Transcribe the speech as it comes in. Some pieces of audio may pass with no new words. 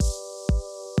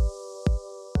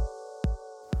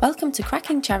Welcome to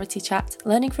Cracking Charity Chat,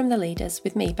 Learning from the Leaders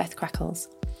with me, Beth Crackles.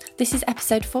 This is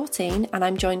episode 14 and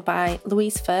I'm joined by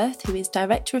Louise Firth, who is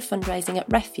Director of Fundraising at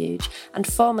Refuge and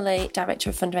formerly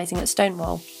Director of Fundraising at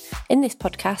Stonewall. In this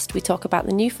podcast, we talk about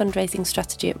the new fundraising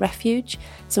strategy at Refuge,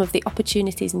 some of the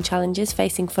opportunities and challenges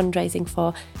facing fundraising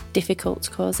for difficult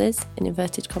causes, in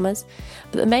inverted commas,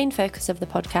 but the main focus of the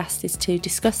podcast is to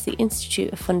discuss the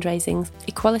Institute of Fundraising's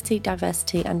Equality,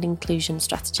 Diversity and Inclusion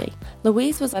strategy.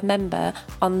 Louise was a member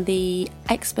on the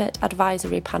expert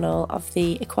advisory panel of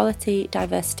the Equality,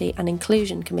 Diversity and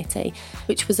Inclusion Committee,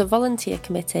 which was a volunteer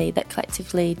committee that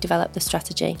collectively developed the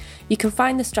strategy. You can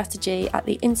find the strategy at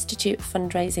the Institute of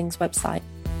Fundraising's website.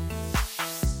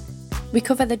 We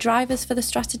cover the drivers for the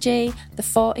strategy, the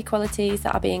 4 equalities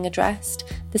that are being addressed,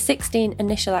 the 16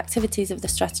 initial activities of the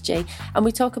strategy, and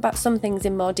we talk about some things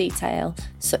in more detail,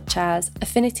 such as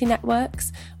affinity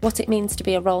networks, what it means to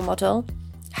be a role model,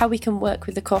 how we can work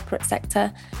with the corporate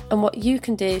sector, and what you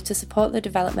can do to support the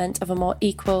development of a more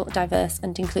equal, diverse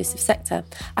and inclusive sector.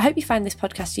 I hope you find this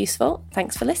podcast useful.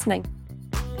 Thanks for listening.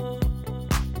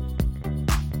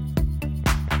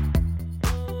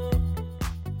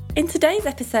 In today's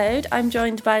episode, I'm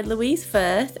joined by Louise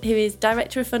Firth, who is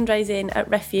Director of Fundraising at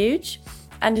Refuge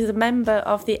and is a member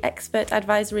of the Expert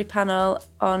Advisory Panel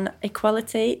on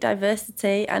Equality,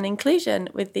 Diversity and Inclusion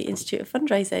with the Institute of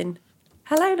Fundraising.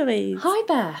 Hello, Louise. Hi,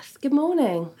 Beth. Good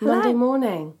morning. Hello. Monday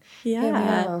morning. Yeah. Here we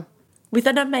are. With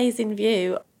an amazing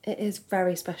view. It is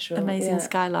very special. Amazing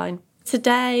skyline.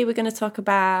 Today, we're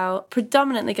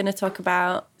predominantly going to talk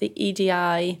about the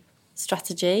EDI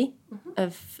strategy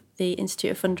of the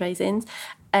Institute of Fundraising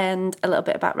and a little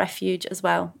bit about Refuge as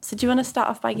well. So do you want to start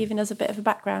off by giving us a bit of a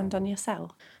background on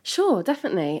yourself? Sure,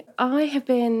 definitely. I have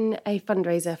been a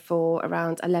fundraiser for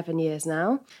around 11 years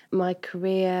now. My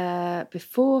career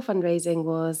before fundraising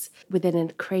was within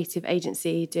a creative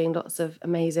agency doing lots of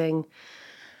amazing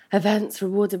events,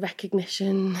 rewards and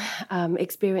recognition,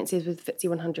 experiences with FTSE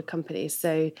 100 companies.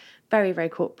 So very, very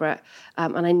corporate.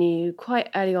 And I knew quite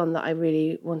early on that I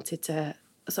really wanted to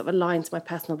sort of align to my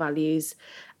personal values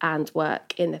and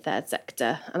work in the third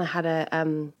sector. And I had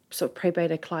a sort of pro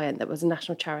bono client that was a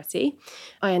national charity.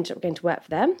 I ended up going to work for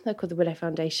them. They're called the Willow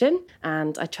Foundation.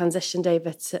 And I transitioned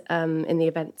over to in the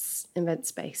event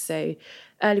space. So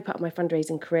early part of my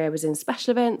fundraising career was in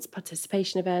special events,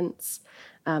 participation events,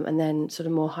 and then sort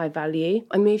of more high value.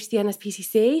 I moved to the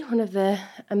NSPCC, one of the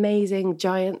amazing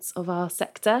giants of our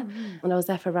sector. And I was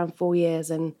there for around 4 years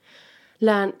and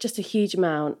learned just a huge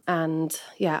amount. And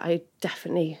yeah, I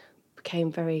definitely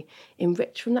became very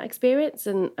enriched from that experience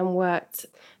and worked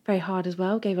very hard as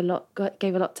well, gave a lot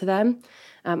to them.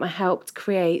 I helped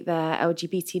create their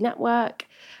LGBT network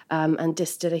and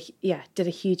just did a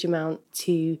huge amount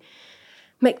to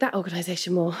make that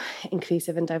organisation more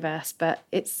inclusive and diverse. But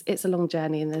it's a long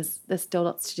journey and there's still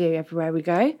lots to do everywhere we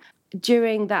go.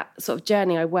 During that sort of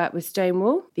journey, I worked with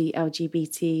Stonewall, the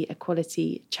LGBT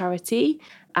equality charity.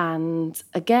 And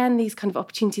again, these kind of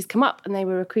opportunities come up and they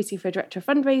were recruiting for a director of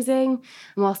fundraising.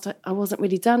 And whilst I wasn't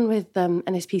really done with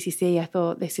NSPCC, I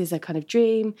thought this is a kind of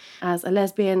dream. As a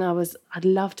lesbian, I'd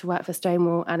love to work for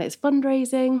Stonewall and its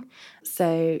fundraising.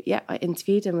 So yeah, I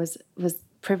interviewed and was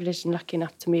privileged and lucky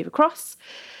enough to move across.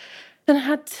 Then I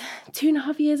had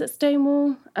 2.5 years at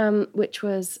Stonewall, which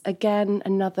was, again,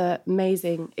 another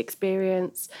amazing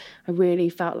experience. I really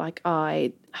felt like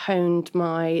I honed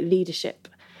my leadership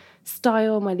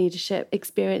style, my leadership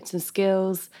experience and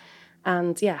skills,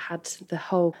 and had the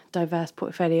whole diverse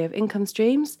portfolio of income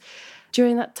streams.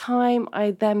 During that time,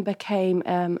 I then became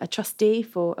a trustee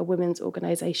for a women's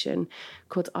organisation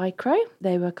called ICRO.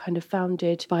 They were kind of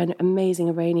founded by an amazing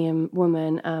Iranian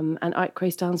woman, and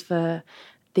ICRO stands for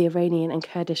the Iranian and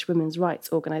Kurdish Women's Rights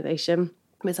Organisation.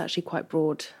 It's actually quite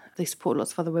broad. They support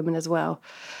lots of other women as well.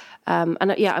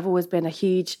 I've always been a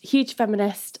huge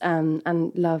feminist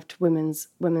and loved women's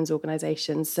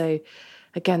organisations. So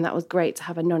again, that was great to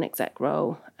have a non-exec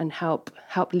role and help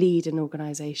lead an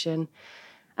organisation.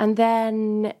 And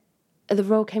then the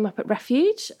role came up at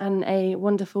Refuge and a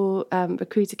wonderful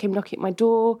recruiter came knocking at my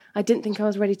door. I didn't think I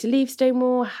was ready to leave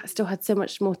Stonewall. I still had so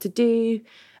much more to do.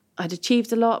 I'd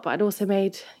achieved a lot, but I'd also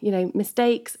made,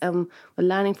 mistakes and were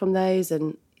learning from those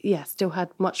and, still had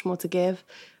much more to give.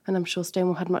 And I'm sure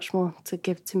Stonewall had much more to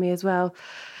give to me as well.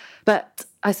 But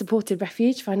I supported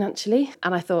Refuge financially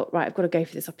and I thought, right, I've got to go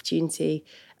for this opportunity.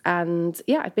 And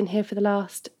I've been here for the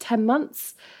last 10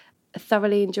 months,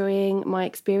 thoroughly enjoying my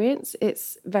experience.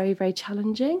 It's very, very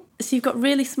challenging. So you've got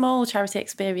really small charity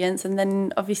experience and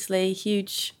then obviously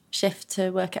huge shift to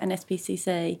work at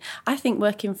NSPCC. I think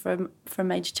working for a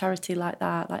major charity like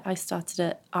that, like I started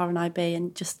at RNIB,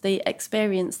 and just the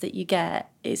experience that you get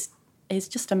is is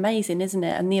just amazing, isn't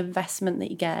it? And the investment that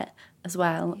you get as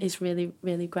well is really,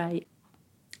 really great.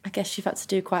 I guess you've had to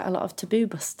do quite a lot of taboo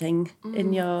busting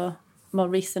in your more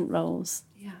recent roles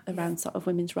around sort of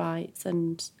women's rights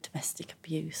and domestic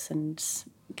abuse and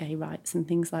gay rights and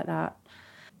things like that.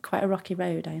 Quite a rocky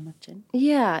road, I imagine.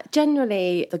 Yeah,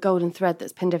 generally the golden thread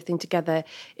that's pinned everything together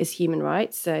is human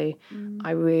rights. So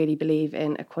I really believe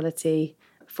in equality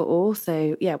for all.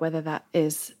 So yeah, whether that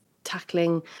is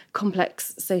tackling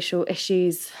complex social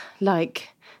issues like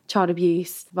child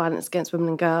abuse, violence against women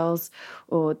and girls,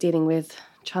 or dealing with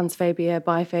transphobia,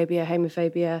 biphobia,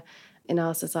 homophobia in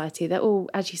our society. They're all,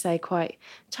 as you say, quite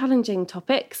challenging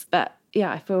topics, but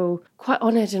yeah, I feel quite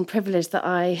honoured and privileged that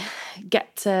I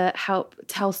get to help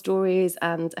tell stories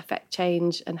and affect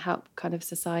change and help kind of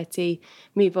society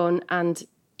move on and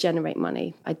generate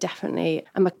money. I definitely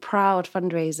am a proud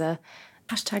fundraiser.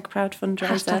 Hashtag proud fundraiser.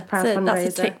 Hashtag proud fundraiser.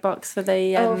 That's a tick box for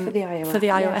the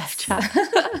IOF chat.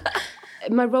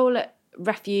 My role at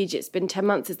Refuge, it's been 10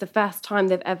 months. It's the first time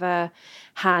they've ever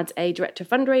had a director of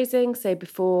fundraising. So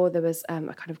before there was a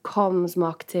kind of comms,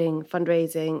 marketing,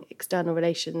 fundraising, external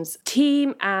relations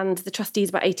team. And the trustees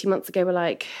about 18 months ago were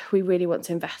like, we really want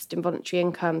to invest in voluntary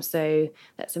income. So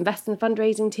let's invest in the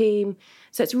fundraising team.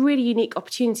 So it's a really unique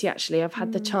opportunity, actually. I've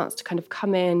had the chance to kind of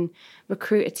come in,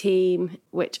 recruit a team,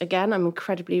 which again, I'm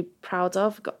incredibly proud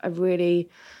of. I've got a really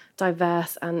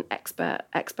diverse and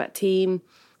expert team.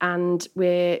 And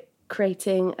we're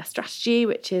creating a strategy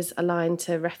which is aligned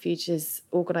to Refuge's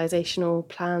organisational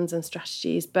plans and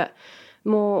strategies, but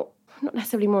not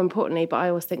necessarily more importantly, but I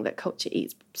always think that culture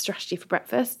eats strategy for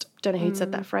breakfast. Don't know who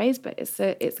said that phrase, but it's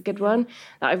a good one.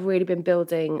 That I've really been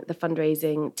building the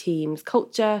fundraising team's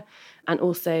culture and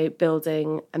also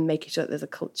building and making sure that there's a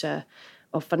culture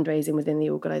of fundraising within the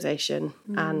organisation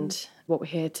and what we're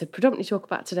here to predominantly talk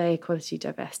about today, equality,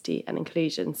 diversity and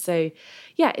inclusion. So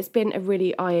yeah, it's been a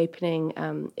really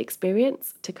eye-opening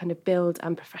experience to kind of build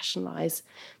and professionalise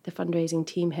the fundraising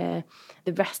team here.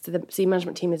 The rest of the senior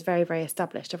management team is very, very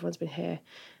established. Everyone's been here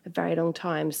a very long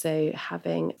time. So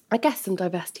having, I guess, some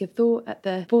diversity of thought at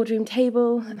the boardroom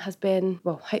table has been,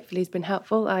 well, hopefully has been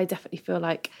helpful. I definitely feel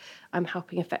like I'm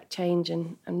helping affect change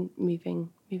and moving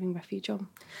Refuge on.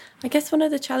 I guess one of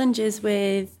the challenges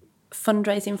with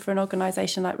fundraising for an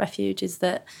organisation like Refuge is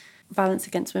that violence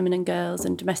against women and girls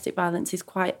and domestic violence is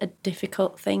quite a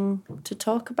difficult thing to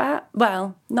talk about.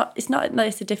 Well, it's not that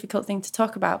it's a difficult thing to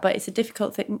talk about, but it's a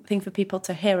difficult thing for people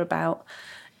to hear about.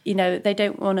 You know, they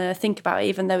don't want to think about it,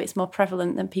 even though it's more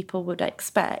prevalent than people would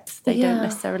expect. They don't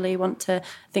necessarily want to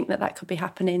think that could be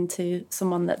happening to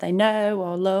someone that they know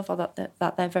or love or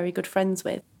that they're very good friends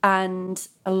with. And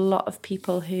a lot of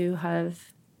people who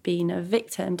have been a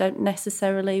victim don't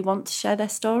necessarily want to share their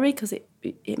story because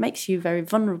it makes you very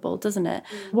vulnerable, doesn't it?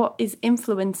 What is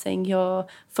influencing your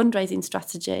fundraising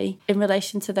strategy in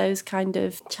relation to those kind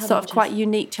of challenges, sort of quite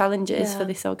unique challenges for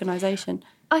this organisation?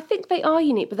 I think they are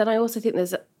unique, but then I also think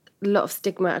there's a lot of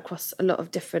stigma across a lot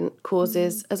of different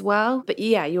causes as well. But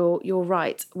yeah, you're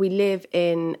right. We live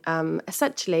in,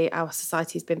 essentially, our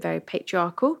society has been very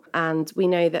patriarchal, and we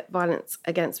know that violence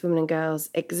against women and girls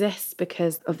exists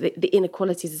because of the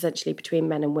inequalities essentially between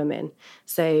men and women.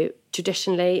 So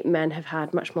traditionally, men have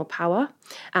had much more power,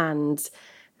 and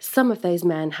some of those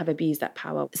men have abused that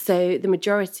power. So the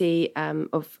majority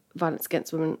of violence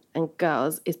against women and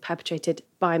girls is perpetrated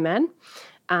by men.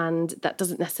 And that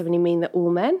doesn't necessarily mean that all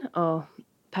men are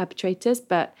perpetrators,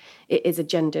 but it is a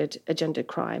gendered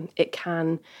crime. It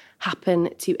can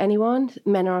happen to anyone.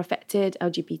 Men are affected,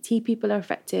 LGBT people are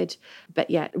affected, but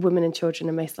yet women and children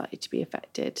are most likely to be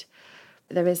affected.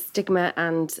 There is stigma,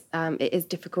 and it is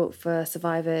difficult for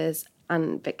survivors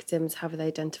and victims, however they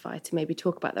identify, to maybe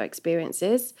talk about their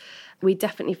experiences. We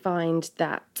definitely find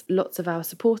that lots of our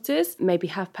supporters maybe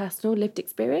have personal lived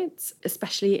experience,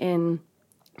 especially in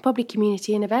probably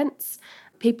community and events.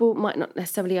 People might not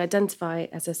necessarily identify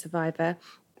as a survivor,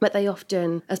 but they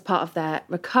often, as part of their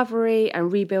recovery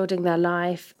and rebuilding their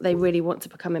life, they really want to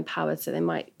become empowered. So they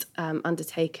might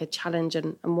undertake a challenge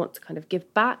and want to kind of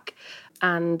give back.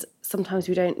 And sometimes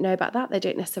we don't know about that. They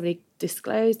don't necessarily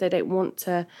disclose. They don't want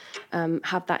to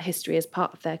have that history as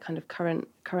part of their kind of current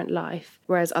life.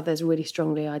 Whereas others really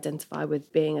strongly identify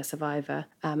with being a survivor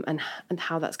and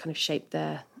how that's kind of shaped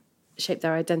their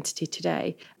identity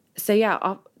today. So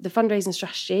yeah, the fundraising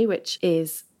strategy, which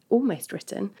is almost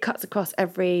written, cuts across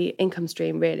every income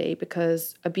stream really,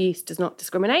 because abuse does not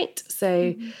discriminate.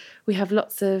 So we have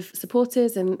lots of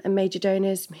supporters and major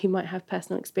donors who might have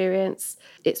personal experience.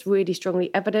 It's really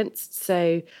strongly evidenced.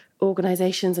 So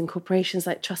organisations and corporations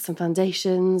like trusts and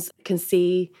foundations can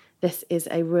see this is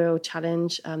a real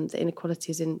challenge. The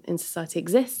inequalities in society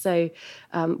exist. So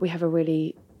we have a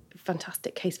really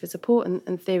fantastic case for support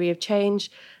and theory of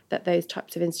change that those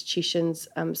types of institutions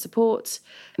support.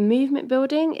 Movement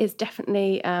building is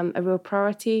definitely a real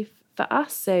priority for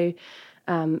us. So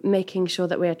making sure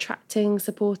that we're attracting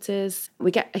supporters.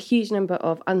 We get a huge number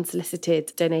of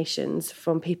unsolicited donations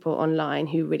from people online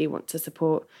who really want to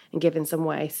support and give in some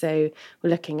way. So we're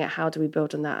looking at how do we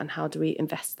build on that and how do we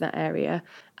invest in that area.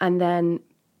 And then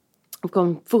I've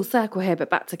gone full circle here, but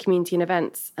back to community and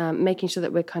events, making sure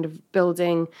that we're kind of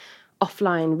building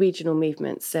offline regional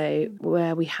movements. So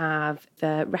where we have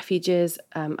the refuges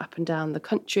up and down the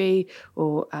country,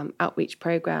 or outreach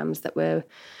programs that we're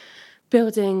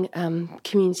building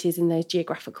communities in those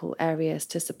geographical areas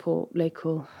to support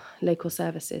local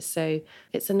services. So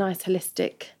it's a nice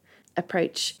holistic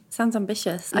approach. Sounds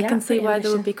ambitious. Yeah, I can see why ambitious.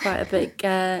 there would be quite a big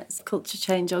culture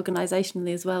change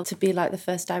organisationally as well, to be like the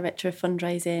first director of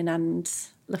fundraising and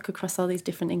look across all these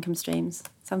different income streams.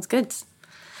 Sounds good.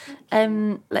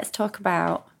 Let's talk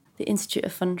about the Institute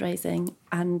of Fundraising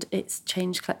and its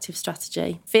Change Collective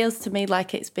strategy. Feels to me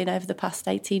like it's been over the past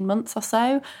 18 months or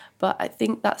so, but I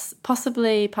think that's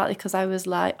possibly partly because I was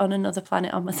like on another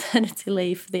planet on maternity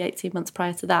leave for the 18 months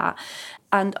prior to that.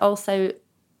 And also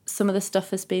some of the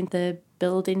stuff has been the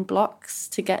building blocks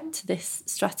to get to this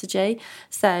strategy.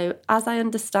 So as I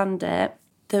understand it,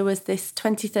 there was this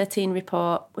 2013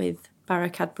 report with Barrow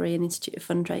Cadbury and Institute of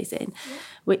Fundraising,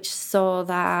 which saw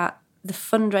that the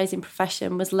fundraising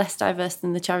profession was less diverse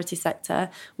than the charity sector,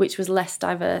 which was less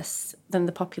diverse than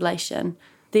the population.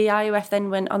 The IOF then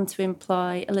went on to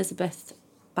employ Elizabeth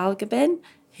Balgobin,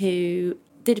 who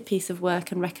did a piece of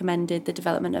work and recommended the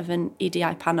development of an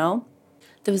EDI panel.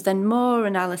 There was then more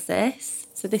analysis.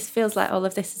 So this feels like all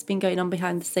of this has been going on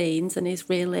behind the scenes and is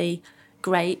really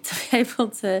great to be able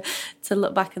to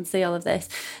look back and see all of this.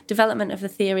 Development of the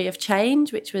theory of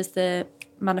change, which was the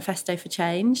Manifesto for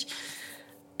Change.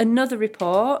 Another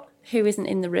report, Who Isn't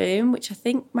in the Room, which I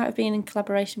think might have been in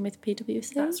collaboration with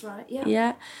PwC. That's right, yeah.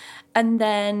 Yeah. And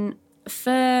then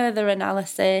further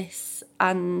analysis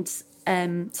and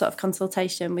sort of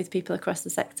consultation with people across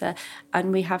the sector.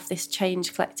 And we have this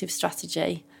Change Collective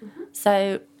strategy. Mm-hmm.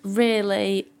 So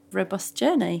really robust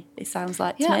journey, it sounds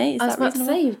like to me. I was about to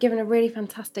say, you've given a really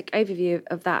fantastic overview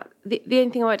of that. The only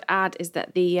thing I would add is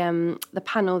that the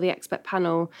panel, the expert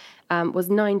panel, was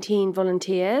 19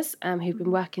 volunteers who've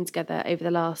been working together over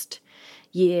the last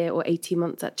year or 18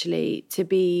 months actually to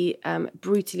be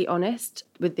brutally honest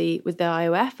with the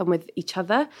IOF and with each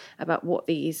other about what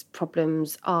these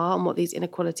problems are and what these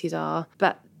inequalities are,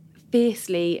 but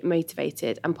fiercely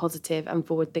motivated and positive and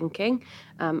forward thinking.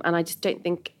 And I just don't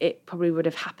think it probably would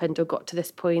have happened or got to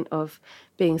this point of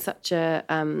being such a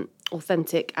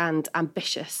authentic and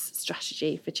ambitious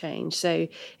strategy for change. So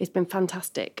it's been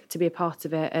fantastic to be a part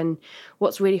of it. And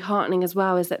what's really heartening as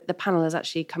well is that the panel is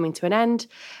actually coming to an end,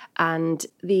 and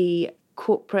the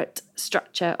corporate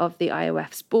structure of the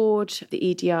IOF's board, the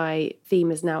EDI theme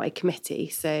is now a committee.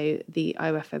 So the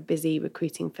IOF are busy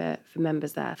recruiting for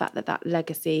members there. The fact that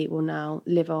legacy will now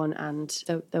live on and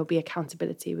there'll be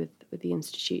accountability with the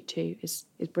Institute too is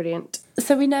brilliant.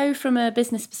 So we know from a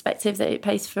business perspective that it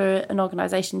pays for an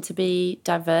organisation to be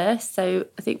diverse. So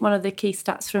I think one of the key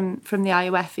stats from the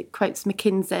IOF, it quotes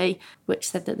McKinsey, which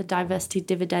said that the diversity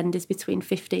dividend is between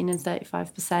 15 and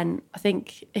 35%. I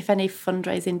think if any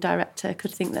fundraising director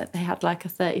could think that they had like a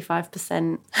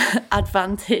 35%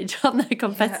 advantage on their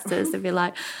competitors, they'd be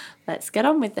like, let's get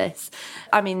on with this.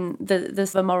 I mean,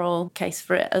 there's a moral case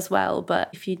for it as well, but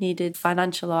if you needed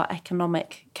financial or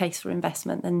economic case for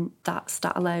investment, then that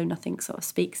stat alone, I think, sort of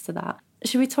speaks to that.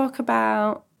 Should we talk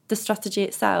about the strategy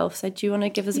itself? So do you want to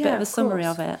give us a bit of a summary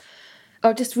of it?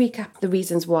 I'll just recap the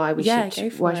reasons why we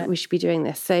should be doing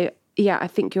this. So yeah, I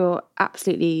think you're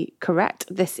absolutely correct.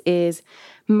 This is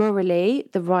morally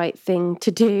the right thing to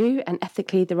do and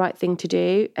ethically the right thing to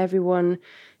do. Everyone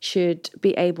should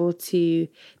be able to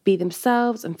be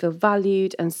themselves and feel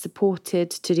valued and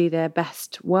supported to do their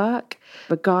best work,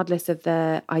 regardless of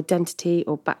their identity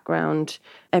or background.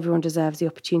 Everyone deserves the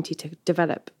opportunity to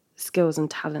develop skills and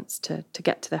talents to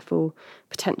get to their full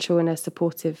potential in a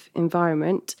supportive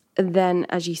environment. And then,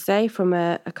 as you say, from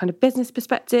a kind of business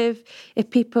perspective, if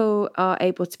people are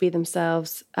able to be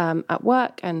themselves at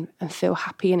work and feel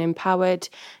happy and empowered,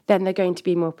 then they're going to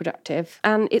be more productive.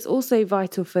 And it's also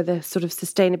vital for the sort of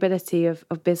sustainability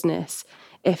of business.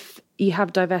 If you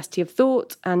have diversity of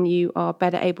thought and you are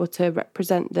better able to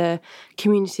represent the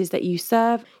communities that you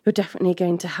serve, you're definitely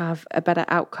going to have a better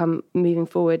outcome moving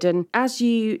forward. And as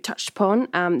you touched upon,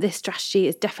 this strategy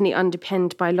is definitely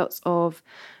underpinned by lots of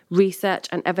research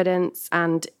and evidence,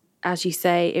 and as you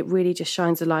say, it really just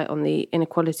shines a light on the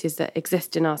inequalities that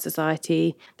exist in our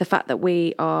society, the fact that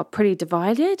we are pretty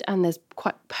divided and there's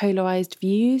quite polarised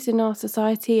views in our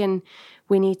society, and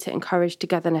we need to encourage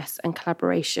togetherness and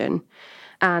collaboration.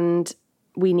 And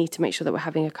we need to make sure that we're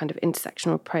having a kind of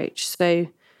intersectional approach. So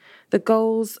the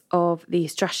goals of the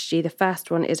strategy, the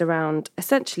first one is around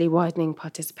essentially widening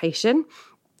participation,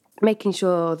 making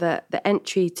sure that the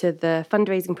entry to the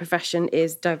fundraising profession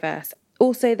is diverse.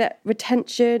 Also that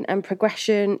retention and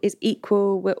progression is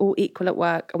equal. We're all equal at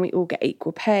work and we all get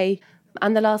equal pay.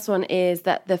 And the last one is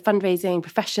that the fundraising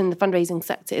profession, the fundraising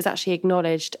sector is actually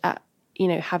acknowledged at,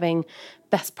 having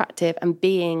best practice and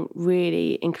being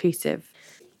really inclusive.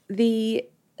 The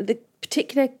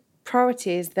particular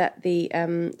priorities that the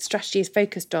strategy is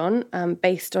focused on,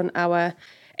 based on our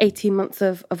 18 months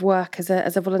of work as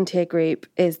a volunteer group,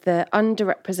 is the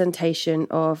underrepresentation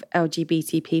of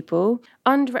LGBT people,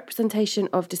 underrepresentation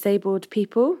of disabled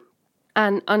people,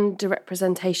 and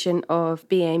underrepresentation of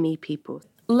BAME people.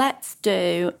 Let's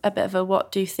do a bit of a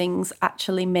what do things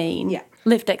actually mean? Yeah.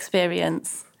 Lived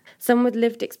experience. Someone with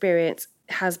lived experience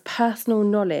has personal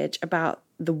knowledge about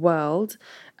the world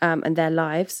and their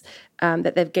lives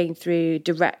that they've gained through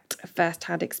direct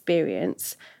first-hand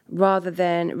experience, rather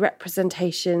than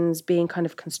representations being kind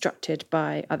of constructed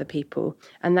by other people.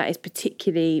 And that is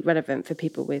particularly relevant for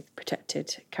people with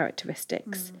protected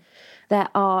characteristics. There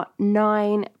are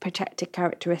 9 protected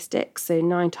characteristics, so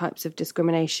 9 types of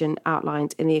discrimination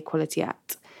outlined in the Equality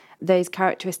Act. Those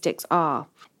characteristics are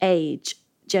age,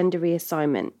 gender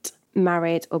reassignment,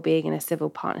 married or being in a civil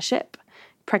partnership,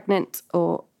 pregnant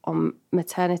or on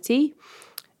maternity,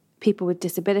 people with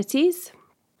disabilities,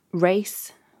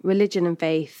 race, religion and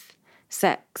faith,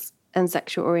 sex and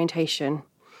sexual orientation,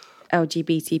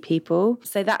 LGBT people.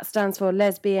 So that stands for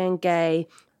lesbian, gay,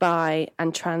 bi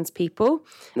and trans people.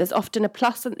 There's often a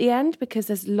plus at the end because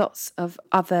there's lots of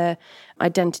other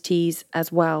identities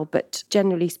as well, but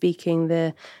generally speaking,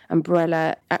 the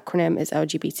umbrella acronym is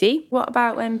LGBT. What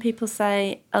about when people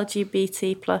say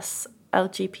LGBT plus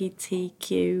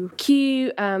LGBTQ?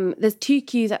 Q, there's 2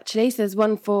 Qs actually. So there's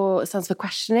one stands for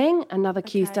questioning, another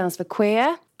Q stands for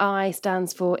queer, I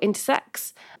stands for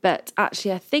intersex, but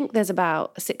actually I think there's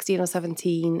about 16 or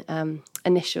 17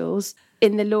 initials.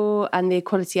 In the law and the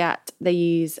Equality Act, they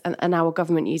use, and our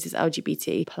government uses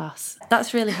LGBT plus.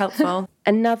 That's really helpful.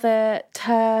 Another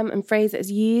term and phrase that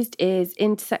is used is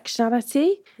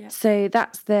intersectionality. Yeah. So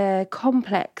that's the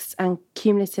complex and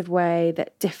cumulative way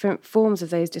that different forms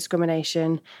of those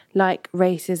discrimination, like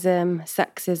racism,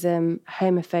 sexism,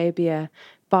 homophobia,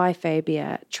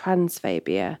 biphobia,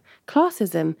 transphobia,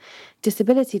 classism,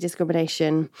 disability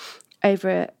discrimination,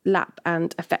 overlap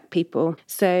and affect people.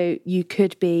 So you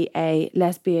could be a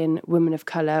lesbian woman of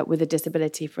colour with a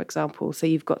disability, for example. So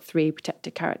you've got 3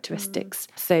 protected characteristics.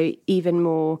 So even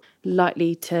more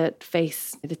likely to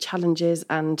face the challenges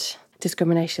and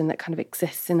discrimination that kind of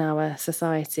exists in our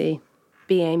society.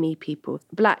 BAME people,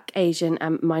 Black, Asian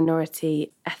and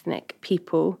minority ethnic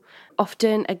people.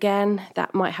 Often, again,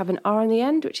 that might have an R on the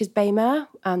end, which is BAME,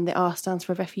 and the R stands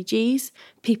for refugees.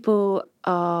 People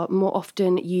are more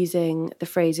often using the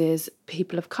phrases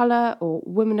people of colour or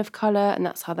women of colour, and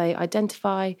that's how they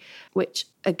identify, which,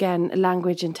 again,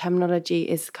 language and terminology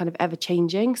is kind of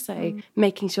ever-changing. So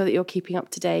making sure that you're keeping up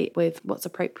to date with what's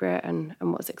appropriate and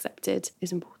what's accepted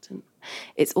is important.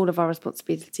 It's all of our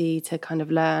responsibility to kind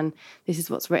of learn. This is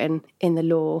what's written in the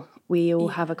law. We all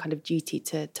have a kind of duty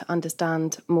to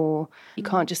understand more. You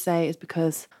can't just say it's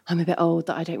because I'm a bit old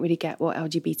that I don't really get what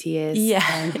LGBT is.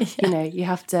 Yeah. You know, you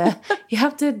have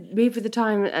to move with the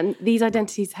time, and these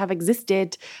identities have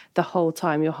existed the whole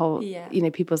time, your whole,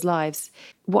 people's lives.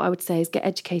 What I would say is get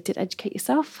educated, educate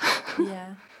yourself.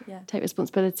 Yeah. Take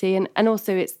responsibility, and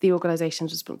also it's the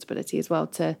organisation's responsibility as well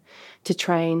to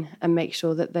train and make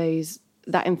sure that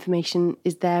that information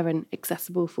is there and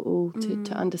accessible for all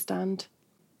to understand.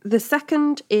 The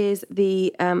second is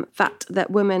the fact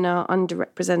that women are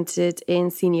underrepresented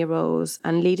in senior roles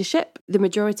and leadership. The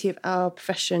majority of our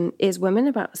profession is women,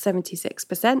 about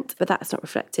 76%, but that's not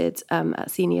reflected at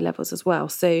senior levels as well.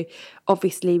 So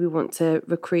obviously we want to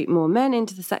recruit more men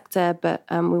into the sector, but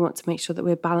we want to make sure that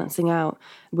we're balancing out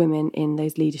women in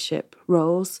those leadership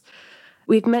roles.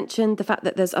 We've mentioned the fact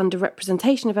that there's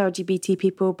underrepresentation of LGBT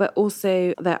people, but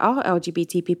also there are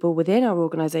LGBT people within our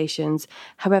organisations.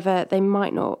 However, they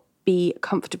might not be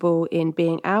comfortable in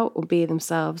being out or being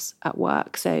themselves at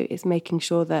work. So it's making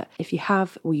sure that if you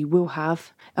have, or you will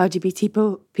have,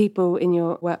 LGBT people in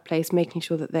your workplace, making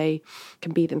sure that they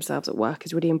can be themselves at work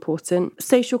is really important.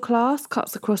 Social class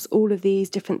cuts across all of these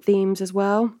different themes as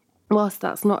well. whilst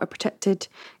that's not a protected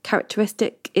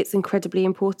characteristic, it's incredibly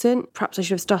important. Perhaps I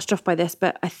should have started off by this,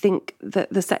 but I think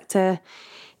that the sector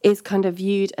is kind of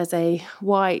viewed as a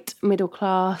white, middle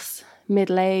class,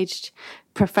 middle-aged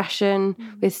profession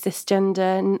with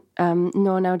cisgender,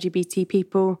 non-LGBT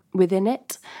people within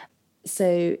it.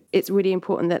 So it's really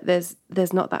important that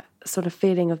there's not that sort of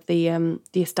feeling of the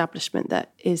establishment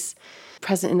that is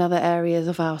present in other areas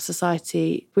of our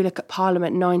society. If we look at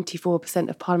Parliament, 94%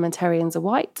 of parliamentarians are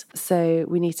white. So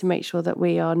we need to make sure that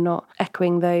we are not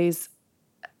echoing those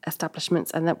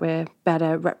establishments and that we're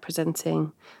better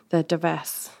representing the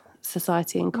diverse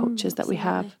society and cultures that we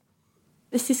have.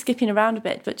 This is skipping around a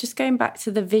bit, but just going back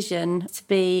to the vision to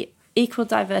be equal,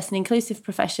 diverse and inclusive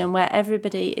profession where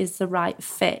everybody is the right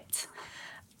fit.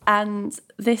 And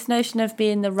this notion of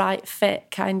being the right fit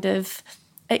kind of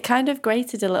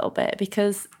grated a little bit,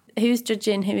 because who's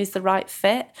judging who is the right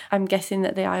fit? I'm guessing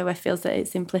that the IOF feels that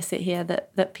it's implicit here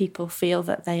that people feel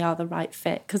that they are the right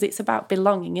fit, because it's about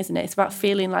belonging, isn't it? It's about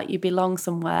feeling like you belong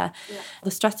somewhere. Yeah.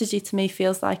 The strategy to me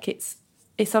feels like it's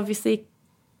obviously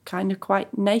kind of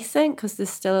quite nascent, because there's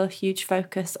still a huge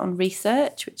focus on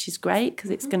research, which is great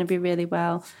because it's going to be really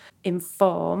well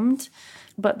informed.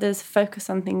 But there's focus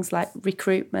on things like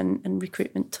recruitment and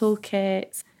recruitment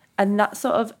toolkits and that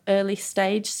sort of early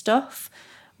stage stuff.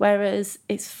 Whereas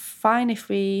it's fine if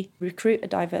we recruit a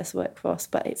diverse workforce,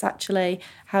 but it's actually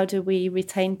how do we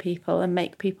retain people and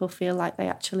make people feel like they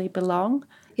actually belong?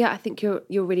 Yeah, I think you're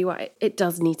really right. It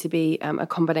does need to be a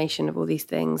combination of all these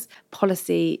things.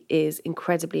 Policy is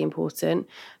incredibly important,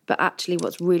 but actually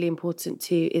what's really important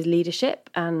too is leadership,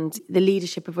 and the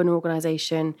leadership of an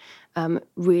organisation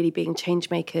really being change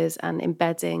makers and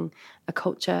embedding a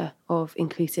culture of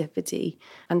inclusivity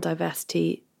and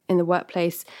diversity in the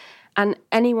workplace. And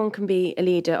anyone can be a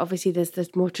leader. Obviously, there's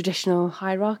this more traditional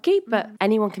hierarchy, but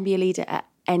anyone can be a leader at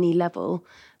any level.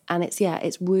 And it's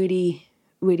really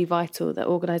vital that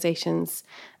organisations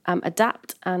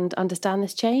adapt and understand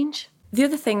this change. The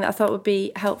other thing that I thought would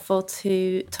be helpful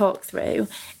to talk through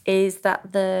is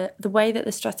that the way that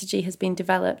the strategy has been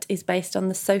developed is based on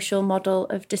the social model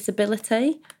of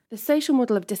disability. The social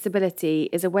model of disability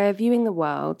is a way of viewing the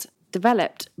world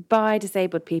developed by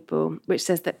disabled people, which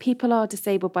says that people are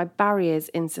disabled by barriers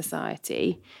in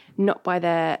society, not by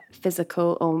their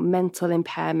physical or mental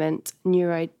impairment,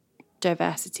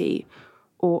 neurodiversity,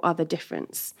 or other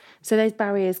difference. So those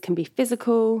barriers can be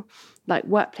physical, like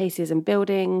workplaces and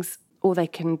buildings, or they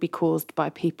can be caused by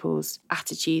people's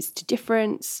attitudes to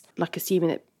difference, like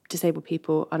assuming that disabled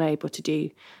people are unable to do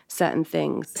certain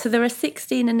things. So there are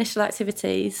 16 initial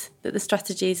activities that the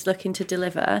strategy is looking to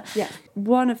deliver. Yeah.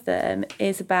 One of them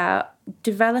is about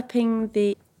developing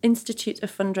the Institute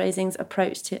of Fundraising's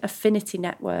approach to affinity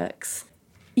networks.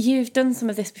 You've done some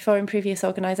of this before in previous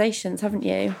organisations, haven't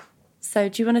you? So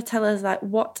do you want to tell us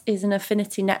what is an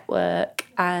affinity network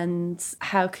and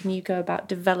how can you go about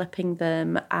developing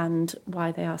them and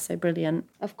why they are so brilliant?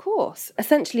 Of course.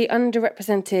 Essentially,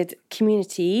 underrepresented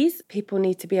communities, people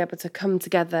need to be able to come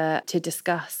together to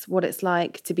discuss what it's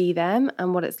like to be them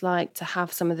and what it's like to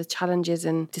have some of the challenges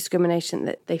and discrimination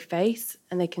that they face,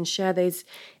 and they can share those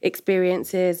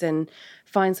experiences and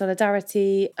find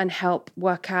solidarity and help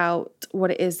work out what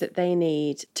it is that they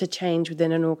need to change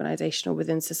within an organisation or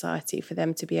within society for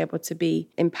them to be able to be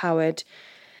empowered.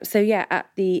 So yeah, at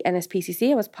the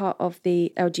NSPCC, I was part of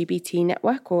the LGBT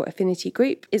network or affinity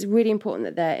group. It's really important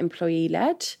that they're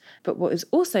employee-led, but what is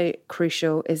also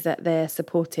crucial is that they're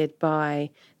supported by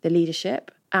the leadership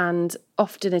and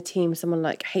often a team, someone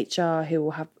like HR who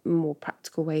will have more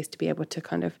practical ways to be able to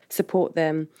kind of support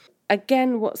them.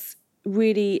 Again, what's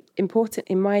really important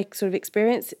in my sort of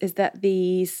experience is that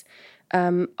these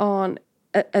aren't,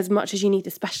 as much as you need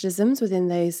the specialisms within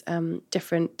those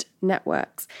different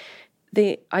networks,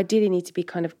 they ideally need to be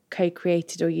kind of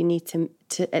co-created, or you need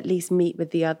to at least meet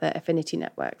with the other affinity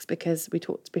networks, because we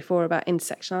talked before about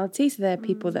intersectionality. So there are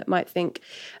people that might think,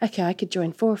 okay, I could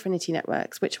join 4 affinity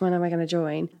networks, which one am I going to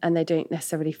join? And they don't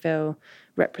necessarily feel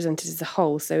represented as a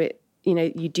whole. So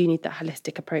you do need that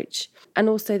holistic approach. And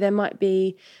also there might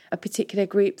be a particular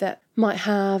group that might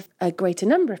have a greater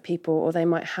number of people, or they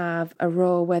might have a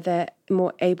role where they're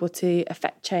more able to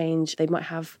affect change. They might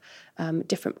have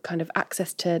different kind of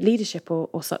access to leadership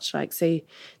or such like. So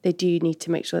they do need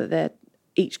to make sure that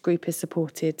each group is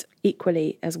supported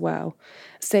equally as well.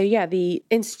 So yeah, the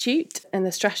Institute and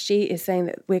the strategy is saying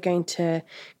that we're going to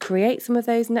create some of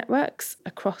those networks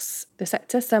across the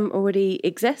sector. Some already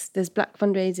exist. There's Black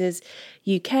Fundraisers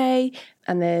UK,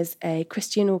 and there's a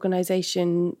Christian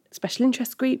organisation special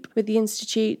interest group with the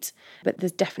Institute, but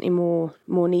there's definitely more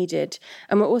needed.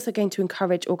 And we're also going to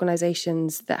encourage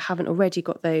organisations that haven't already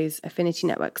got those affinity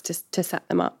networks to set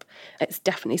them up. It's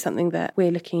definitely something that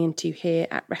we're looking into here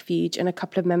at Refuge, and a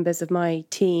couple of members of my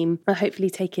team are hopefully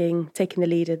taking the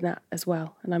lead in that as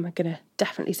well, and I'm going to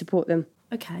definitely support them.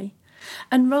 Okay.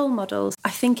 And role models, I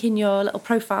think in your little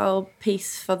profile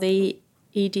piece for the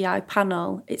EDI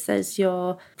panel, it says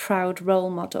you're proud role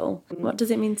model. What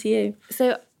does it mean to you?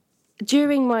 So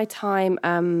during my time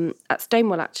at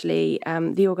Stonewall, actually,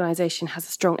 the organisation has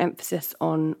a strong emphasis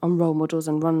on role models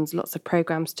and runs lots of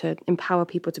programmes to empower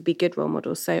people to be good role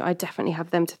models. So I definitely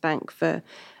have them to thank for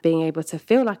being able to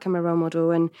feel like I'm a role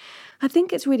model. And I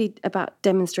think it's really about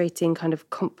demonstrating kind of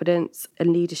confidence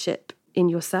and leadership in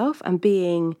yourself and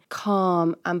being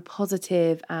calm and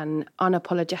positive and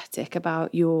unapologetic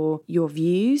about your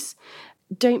views.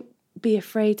 Don't be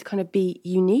afraid to kind of be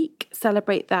unique,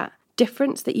 celebrate that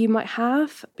difference that you might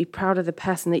have, be proud of the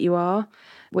person that you are,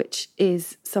 which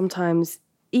is sometimes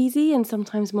easy and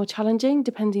sometimes more challenging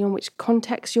depending on which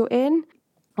context you're in.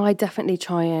 I definitely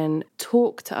try and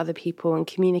talk to other people and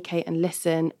communicate and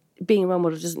listen. Being a role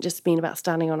model doesn't just mean about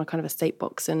standing on a kind of a state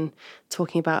box and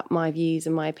talking about my views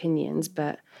and my opinions,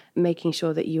 but making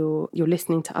sure that you're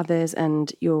listening to others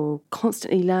and you're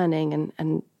constantly learning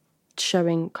and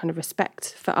showing kind of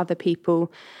respect for other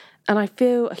people. And I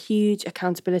feel a huge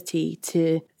accountability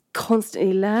to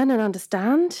constantly learn and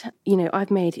understand. You know,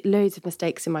 I've made loads of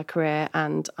mistakes in my career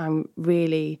and I'm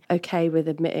really okay with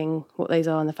admitting what those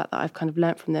are and the fact that I've kind of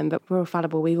learnt from them, but we're all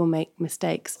fallible, we all make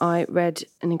mistakes. I read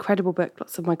an incredible book,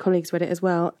 lots of my colleagues read it as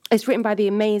well. It's written by the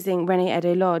amazing Renee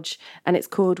Edo-Lodge and it's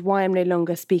called Why I'm No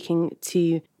Longer Speaking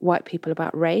to White People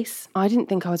About Race. I didn't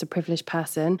think I was a privileged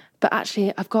person, but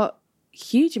actually I've got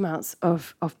huge amounts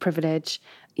of privilege.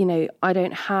 You know, I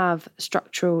don't have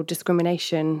structural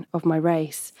discrimination of my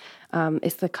race.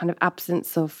 It's the kind of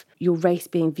absence of your race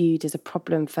being viewed as a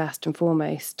problem first and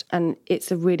foremost. And it's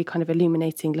a really kind of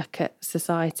illuminating look at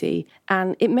society.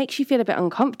 And it makes you feel a bit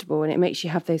uncomfortable and it makes you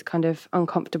have those kind of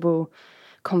uncomfortable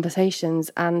conversations.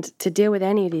 And to deal with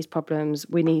any of these problems,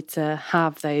 we need to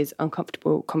have those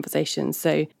uncomfortable conversations.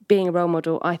 So being a role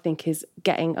model, I think, is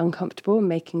getting uncomfortable and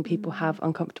making people have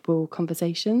uncomfortable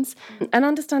conversations and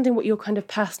understanding what your kind of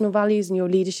personal values and your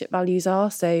leadership values are.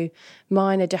 So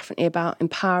mine are definitely about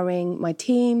empowering my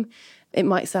team. It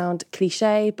might sound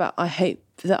cliche, but I hope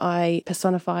that I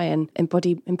personify and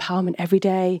embody empowerment every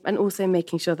day, and also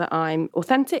making sure that I'm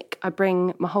authentic. I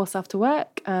bring my whole self to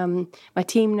work. My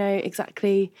team know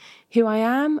exactly who I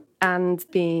am, and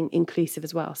being inclusive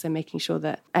as well. So making sure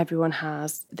that everyone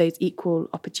has those equal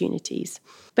opportunities.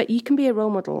 But you can be a role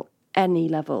model any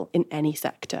level in any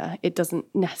sector. It doesn't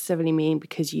necessarily mean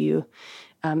because you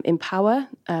empower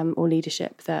or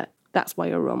leadership that's why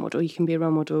you're a role model. You can be a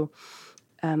role model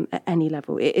at any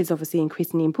level. It is obviously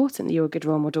increasingly important that you're a good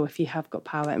role model if you have got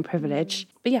power and privilege.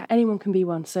 But yeah, anyone can be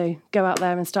one. So go out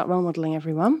there and start role modelling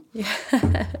everyone.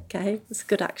 Yeah. Okay, it's a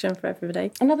good action for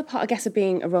everybody. Another part, I guess, of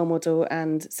being a role model,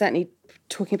 and certainly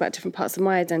talking about different parts of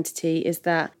my identity, is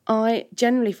that I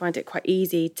generally find it quite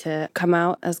easy to come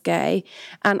out as gay.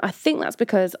 And I think that's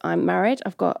because I'm married.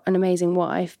 I've got an amazing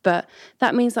wife, but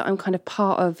that means that I'm kind of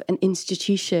part of an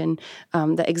institution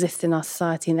that exists in our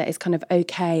society and that is kind of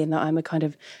okay, and that I'm a kind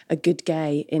of a good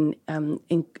gay in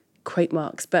quote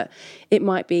marks. But it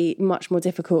might be much more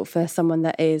difficult for someone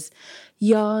that is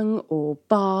young or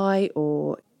bi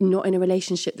or not in a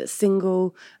relationship that's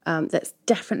single. That's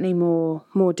definitely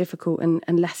more difficult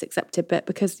and less accepted. But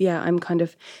because I'm kind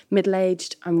of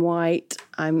middle-aged, I'm white,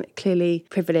 I'm clearly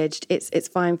privileged, it's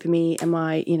fine for me and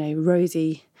my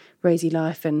rosy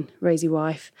life and rosy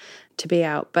wife to be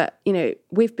out. But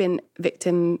we've been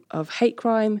victim of hate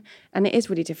crime and it is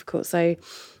really difficult. So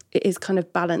it is kind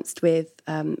of balanced with,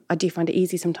 I do find it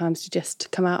easy sometimes to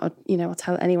just come out, I'll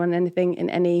tell anyone anything in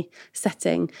any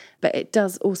setting, but it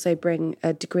does also bring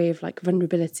a degree of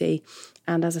vulnerability.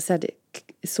 And as I said,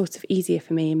 it's sort of easier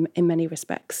for me in many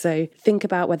respects. So think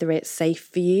about whether it's safe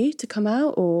for you to come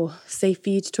out or safe for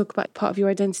you to talk about part of your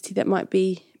identity that might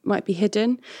be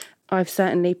hidden. I've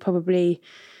certainly probably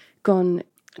gone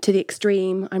to the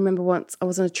extreme. I remember once I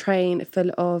was on a train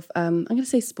full of, I'm going to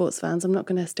say sports fans, I'm not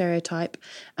going to stereotype,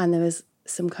 and there was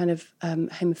some kind of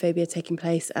homophobia taking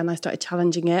place and I started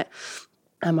challenging it.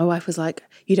 And my wife was like,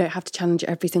 you don't have to challenge it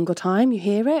every single time you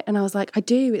hear it. And I was like, I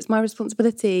do, it's my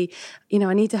responsibility.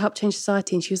 I need to help change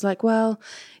society. And she was like, well,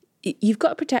 you've got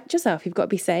to protect yourself. You've got to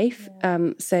be safe.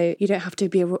 So you don't have to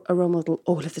be a role model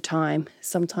all of the time.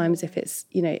 Sometimes if it's,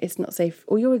 it's not safe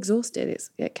or you're exhausted,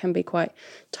 it can be quite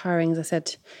tiring, as I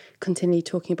said, continually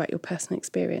talking about your personal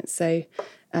experience. So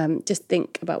just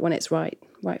think about when it's right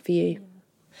for you.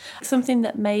 Something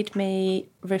that made me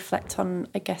reflect on,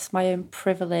 I guess, my own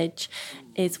privilege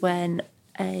is when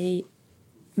a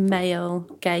male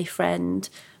gay friend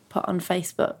put on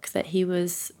Facebook that he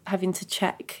was having to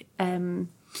check,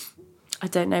 I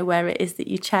don't know where it is that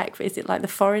you check, but is it like the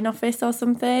Foreign Office or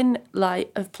something,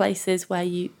 like of places where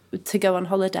to go on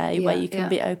holiday where you can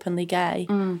be openly gay.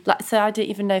 Like, so I don't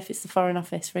even know if it's the Foreign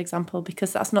Office, for example,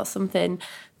 because that's not something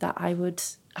that I would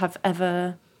have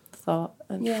ever thought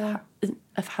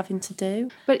of having to do.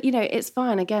 But it's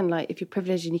fine. Again, like if you're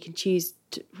privileged and you can choose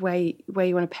where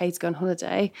you want to pay to go on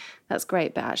holiday, that's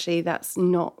great. But actually, that's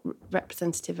not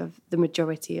representative of the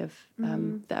majority of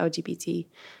the LGBT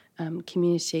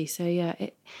community. So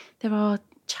there are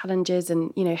challenges,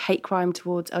 and hate crime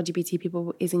towards LGBT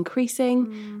people is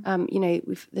increasing.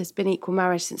 There's been equal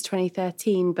marriage since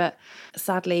 2013, but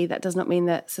sadly, that does not mean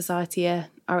that society are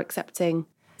accepting.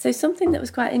 So something that was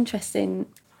quite interesting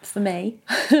for me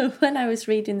when I was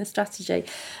reading the strategy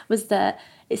was that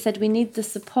it said we need the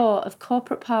support of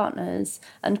corporate partners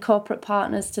and corporate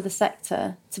partners to the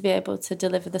sector to be able to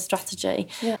deliver the strategy.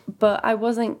 Yeah. But I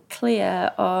wasn't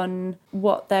clear on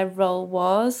what their role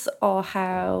was or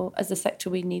how, as a sector,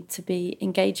 we need to be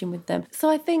engaging with them. So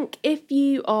I think if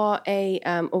you are a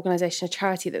organisation, a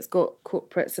charity that's got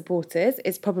corporate supporters,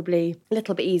 it's probably a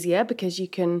little bit easier because you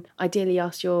can ideally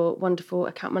ask your wonderful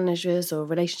account managers or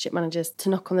relationship managers to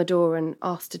knock on the door and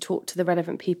ask to talk to the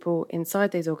relevant people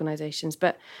inside those organisations.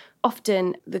 But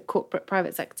often the corporate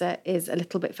private sector is a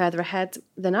little bit further ahead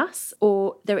than us,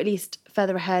 or they're at least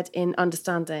further ahead in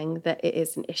understanding that it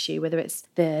is an issue, whether it's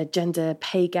the gender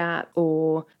pay gap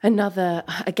or another.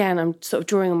 Again, I'm sort of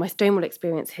drawing on my Stonewall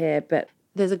experience here, but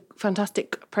there's a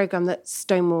fantastic programme that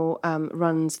Stonewall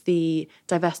runs, the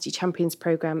Diversity Champions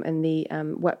programme and the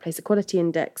Workplace Equality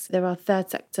Index. There are third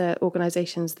sector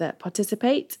organisations that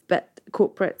participate, but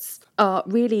corporates are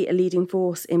really a leading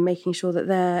force in making sure that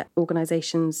their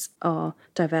organisations are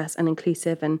diverse and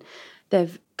inclusive, and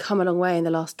they've come a long way in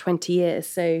the last 20 years.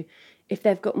 So if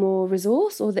they've got more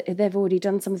resource, or that they've already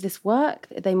done some of this work,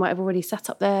 they might have already set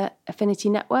up their affinity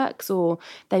networks, or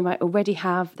they might already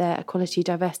have their equality,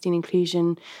 diversity and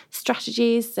inclusion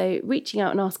strategies. So reaching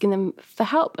out and asking them for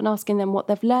help and asking them what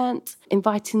they've learnt,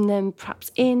 inviting them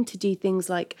perhaps in to do things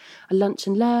like a lunch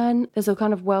and learn. There's a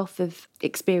kind of wealth of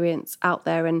experience out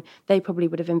there, and they probably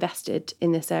would have invested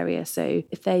in this area. So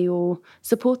if they're your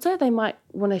supporter, they might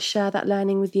want to share that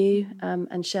learning with you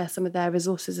and share some of their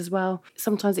resources as well.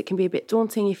 Sometimes it can be a bit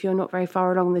daunting if you're not very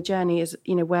far along the journey, as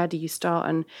where do you start,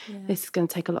 and this is going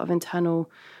to take a lot of internal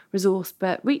resource.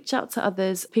 But reach out to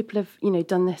others. People have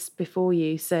done this before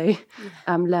you, so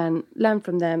learn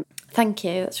from them. Thank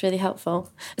you, that's really helpful.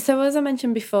 So as I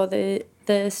mentioned before, the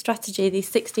strategy, these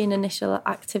 16 initial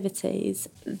activities,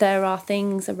 there are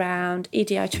things around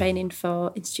EDI training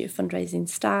for Institute of Fundraising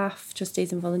staff,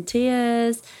 trustees and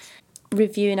volunteers,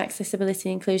 reviewing accessibility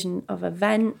and inclusion of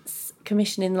events,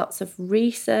 commissioning lots of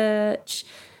research,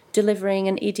 delivering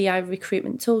an EDI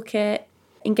recruitment toolkit,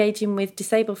 engaging with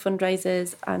disabled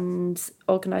fundraisers and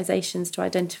organisations to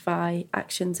identify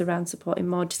actions around supporting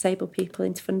more disabled people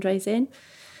into fundraising,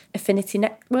 affinity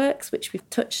networks, which we've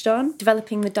touched on,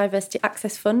 developing the Diversity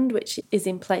Access Fund, which is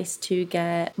in place to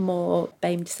get more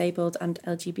BAME disabled and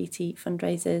LGBT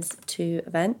fundraisers to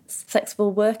events,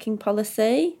 flexible working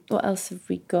policy. What else have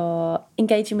we got?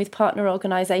 Engaging with partner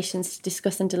organisations to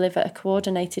discuss and deliver a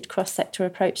coordinated cross-sector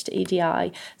approach to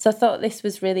EDI. So I thought this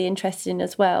was really interesting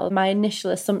as well. My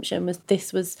initial assumption was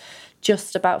this was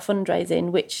just about fundraising,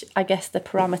 which I guess the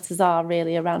parameters are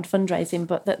really around fundraising,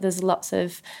 but that there's lots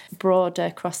of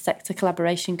broader cross-sector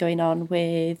collaboration going on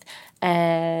with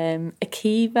Akivo,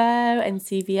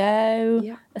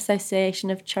 NCVO, Association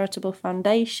of Charitable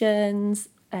Foundations,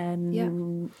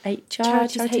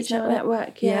 Charities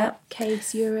Network,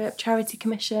 Case Europe, Charity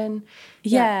Commission.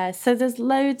 So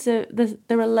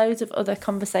there are loads of other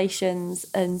conversations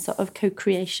and sort of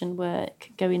co-creation work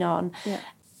going on.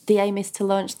 The aim is to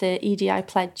launch the EDI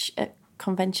pledge at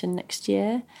convention next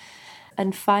year.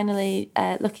 And finally,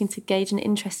 looking to gauge an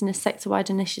interest in a sector-wide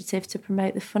initiative to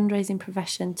promote the fundraising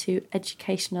profession to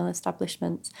educational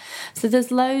establishments. So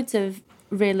there's loads of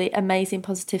really amazing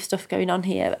positive stuff going on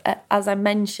here. As I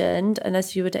mentioned, and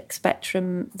as you would expect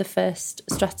from the first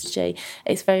strategy,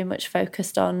 it's very much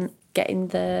focused on getting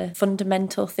the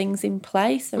fundamental things in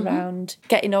place around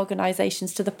getting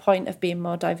organisations to the point of being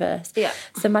more diverse.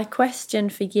 So my question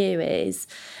for you is,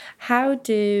 how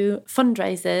do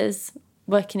fundraisers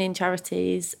working in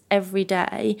charities every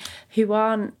day who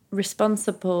aren't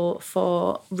responsible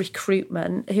for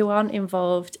recruitment, who aren't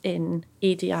involved in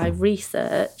EDI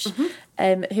research,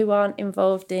 who aren't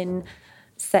involved in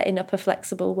setting up a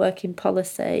flexible working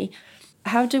policy.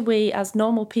 How do we, as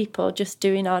normal people just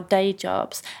doing our day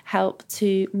jobs, help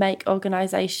to make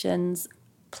organisations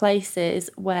places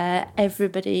where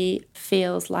everybody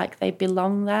feels like they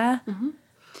belong there?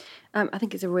 I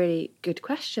think it's a really good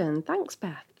question. Thanks,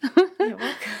 Beth. You're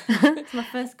welcome. It's my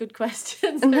first good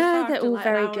question. So No, they're all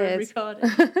very good.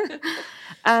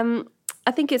 I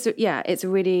think it's a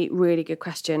really, really good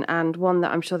question, and one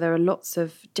that I'm sure there are lots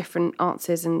of different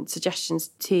answers and suggestions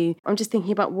to. I'm just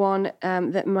thinking about one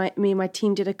that me and my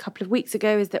team did a couple of weeks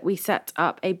ago, is that we set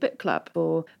up a book club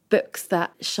for books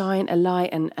that shine a light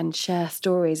and share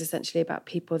stories essentially about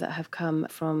people that have come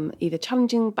from either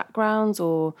challenging backgrounds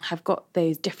or have got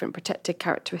those different protected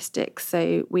characteristics.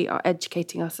 So we are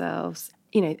educating ourselves,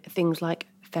 things like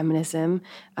feminism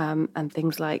and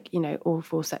things like,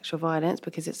 awful sexual violence,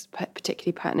 because it's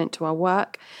particularly pertinent to our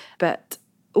work. But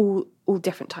all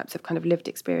different types of kind of lived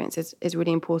experiences is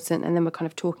really important. And then we're kind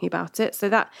of talking about it. So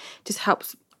that just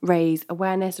helps raise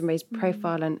awareness and raise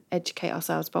profile and educate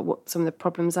ourselves about what some of the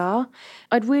problems are.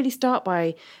 I'd really start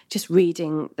by just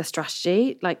reading the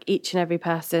strategy, like each and every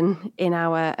person in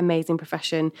our amazing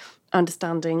profession,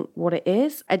 understanding what it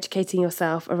is, educating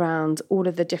yourself around all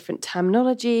of the different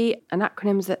terminology and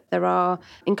acronyms that there are,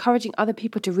 encouraging other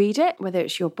people to read it, whether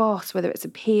it's your boss, whether it's a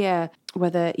peer,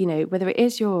 whether it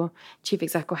is your chief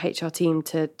exec or HR team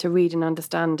to read and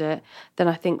understand it, then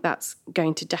I think that's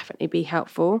going to definitely be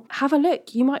helpful. Have a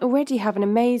look. You might already have an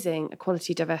amazing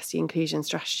equality, diversity, inclusion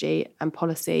strategy and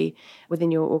policy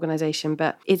within your organisation,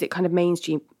 but is it kind of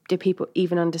mainstream? Do people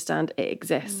even understand it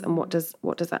exists, and what does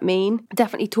that mean?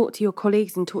 Definitely talk to your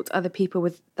colleagues and talk to other people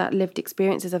with that lived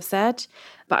experience, as I've said.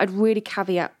 But I'd really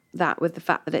caveat that with the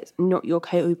fact that it's not your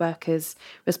co-workers'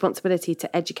 responsibility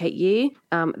to educate you.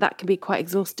 That can be quite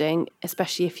exhausting,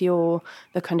 especially if you're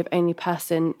the kind of only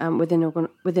person within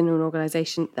an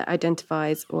organisation that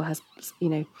identifies or has,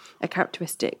 a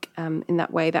characteristic in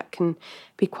that way. That can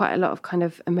be quite a lot of kind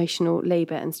of emotional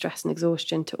labour and stress and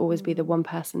exhaustion to always be the one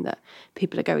person that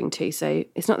people are going to. So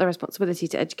it's not their responsibility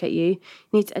to educate you. You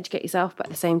need to educate yourself, but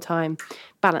at the same time,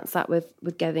 balance that with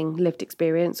getting lived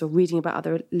experience or reading about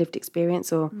other lived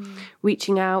experience or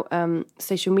reaching out.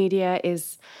 Social media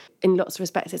is, in lots of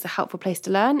respects, it's a helpful place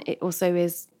to learn. It also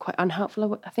is quite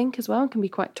unhelpful, I think, as well, and can be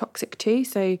quite toxic too.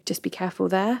 So just be careful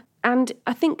there. And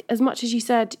I think, as much as you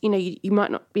said, you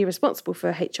might not be responsible for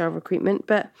HR recruitment,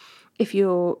 but if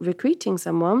you're recruiting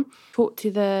someone, talk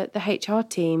to the HR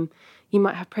team. You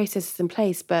might have processes in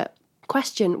place, but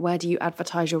question, where do you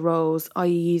advertise your roles? Are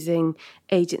you using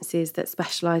agencies that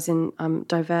specialise in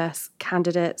diverse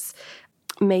candidates?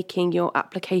 Making your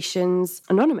applications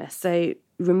anonymous, so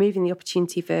removing the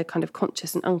opportunity for kind of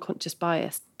conscious and unconscious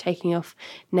bias, taking off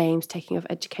names, taking off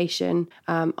education.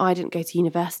 I didn't go to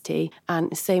university,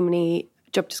 and so many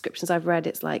job descriptions I've read,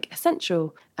 it's like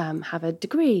essential, have a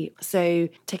degree. So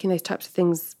taking those types of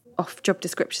things off job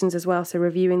descriptions as well, so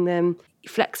reviewing them.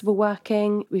 Flexible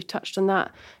working, we've touched on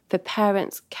that. For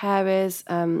parents, carers,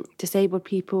 disabled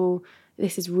people,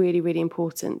 this is really, really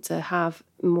important to have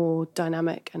more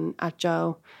dynamic and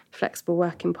agile, flexible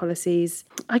working policies.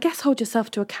 I guess hold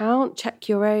yourself to account, check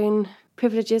your own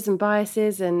privileges and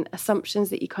biases and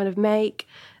assumptions that you kind of make.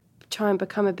 Try and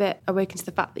become a bit awakened to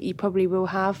the fact that you probably will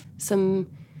have some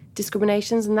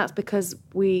discriminations, and that's because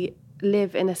we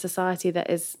live in a society that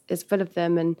is full of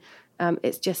them, and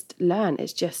it's just learned.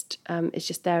 It's just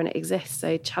there and it exists.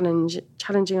 So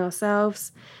challenging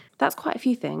ourselves. That's quite a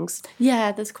few things.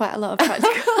 Yeah, there's quite a lot of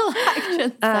practical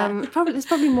actions there. There's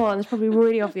probably more. There's probably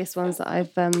really obvious ones that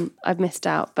I've missed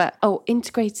out. But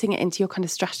integrating it into your kind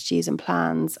of strategies and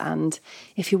plans. And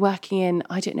if you're working in,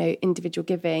 I don't know, individual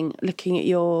giving, looking at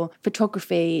your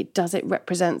photography, does it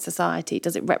represent society?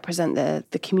 Does it represent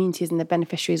the communities and the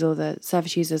beneficiaries or the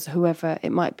service users, whoever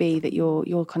it might be that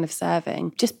you're kind of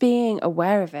serving? Just being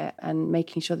aware of it and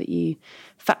making sure that you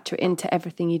factor it into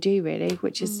everything you do, really,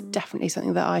 which is definitely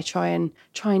something that I try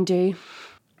and do.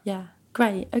 Yeah,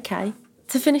 great. Okay.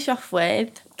 To finish off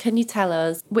with, can you tell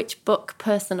us which book,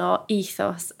 person or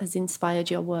ethos has inspired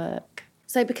your work?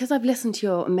 So because I've listened to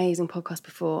your amazing podcast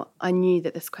before, I knew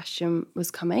that this question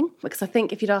was coming. Because I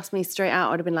think if you'd asked me straight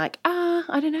out, I'd have been like,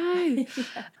 I don't know.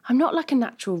 Yeah. I'm not like a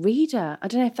natural reader. I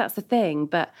don't know if that's the thing,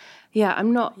 but yeah,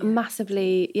 I'm not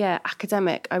massively,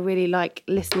 academic. I really like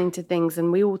listening to things,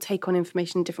 and we all take on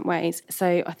information in different ways.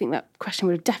 So I think that question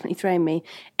would have definitely thrown me.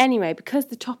 Anyway, because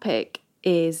the topic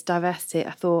is diversity,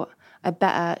 I thought a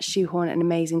better shoehorn an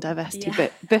amazing diversity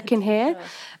book in here.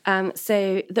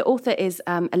 So the author is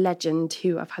a legend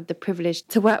who I've had the privilege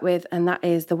to work with, and that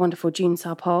is the wonderful June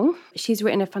Sarpong. She's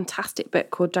written a fantastic book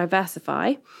called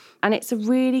Diversify, and it's a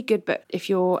really good book if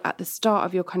you're at the start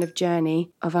of your kind of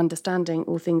journey of understanding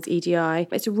all things EDI.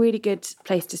 It's a really good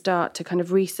place to start to kind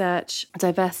of research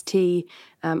diversity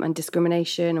and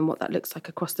discrimination and what that looks like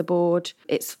across the board.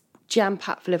 It's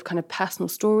jam-packed full of kind of personal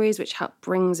stories which help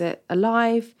brings it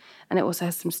alive, and it also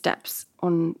has some steps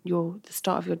on the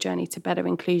start of your journey to better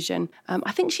inclusion.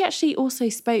 I think she actually also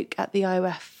spoke at the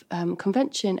IOF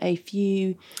convention a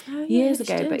few years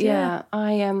ago. But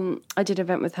I did an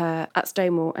event with her at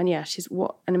Stonewall, and she's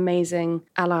what an amazing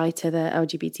ally to the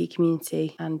LGBT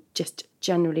community and just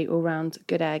generally all round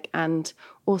good egg, and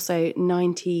also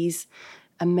 90s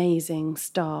amazing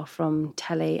star from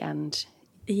telly and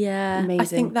amazing. I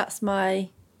think that's my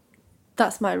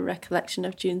recollection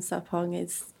of June Sarpong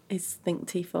is Think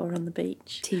T4 on the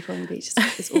Beach. T4 on the Beach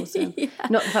is awesome.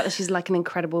 Not the fact that she's like an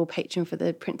incredible patron for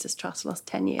the Princess Trust for the last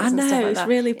 10 years. I know, stuff like it's that.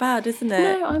 really bad, isn't it?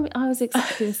 No, I was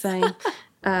exactly the same.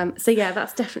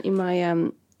 That's definitely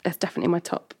my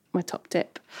top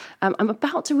tip. I'm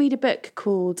about to read a book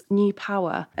called New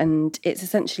Power, and it's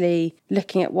essentially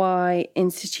looking at why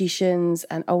institutions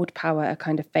and old power are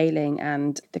kind of failing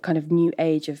and the kind of new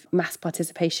age of mass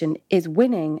participation is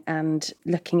winning, and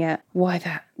looking at why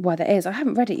that is. I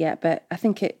haven't read it yet, but I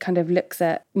think it kind of looks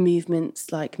at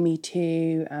movements like Me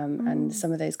Too and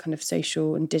some of those kind of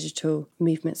social and digital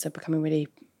movements are becoming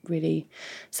really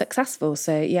successful.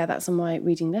 So that's on my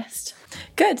reading list.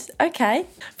 Good. Okay.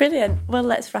 Brilliant. Well,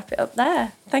 let's wrap it up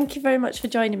there. Thank you very much for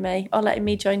joining me, or letting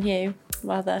me join you,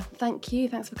 rather. Thank you.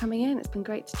 Thanks for coming in. It's been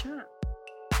great to chat.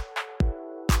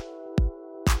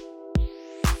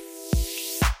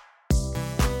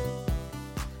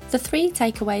 The 3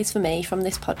 takeaways for me from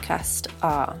this podcast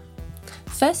are: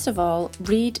 first of all,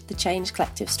 read the Change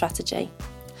Collective strategy.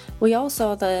 We all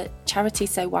saw the Charity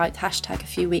So White hashtag a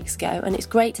few weeks ago, and it's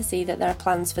great to see that there are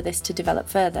plans for this to develop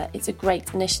further. It's a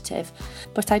great initiative,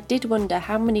 but I did wonder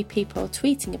how many people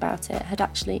tweeting about it had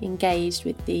actually engaged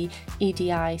with the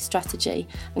EDI strategy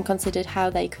and considered how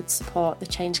they could support the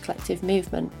Change Collective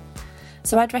movement.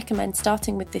 So I'd recommend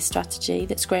starting with this strategy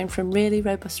that's grown from really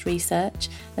robust research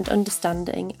and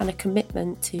understanding and a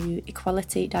commitment to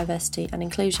equality, diversity and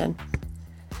inclusion.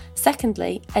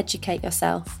 Secondly, educate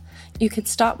yourself. You could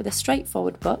start with a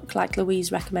straightforward book like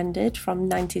Louise recommended from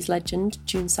 90s legend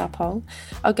June Sarpong,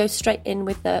 or go straight in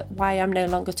with the Why I'm No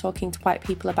Longer Talking to White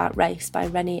People About Race by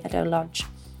Rennie Edo-Lodge.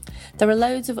 There are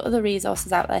loads of other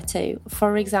resources out there too.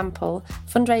 For example,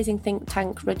 fundraising think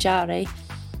tank Rajari,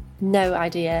 no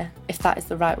idea if that is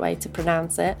the right way to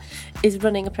pronounce it, is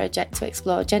running a project to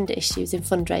explore gender issues in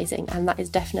fundraising, and that is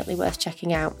definitely worth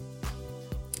checking out.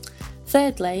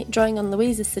 Thirdly, drawing on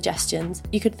Louise's suggestions,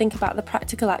 you could think about the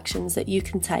practical actions that you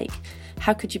can take.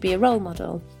 How could you be a role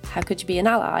model? How could you be an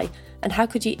ally? And how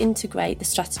could you integrate the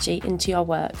strategy into your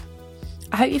work?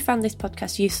 I hope you found this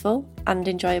podcast useful and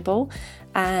enjoyable,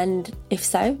 and if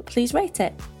so, please rate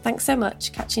it. Thanks so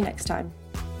much. Catch you next time.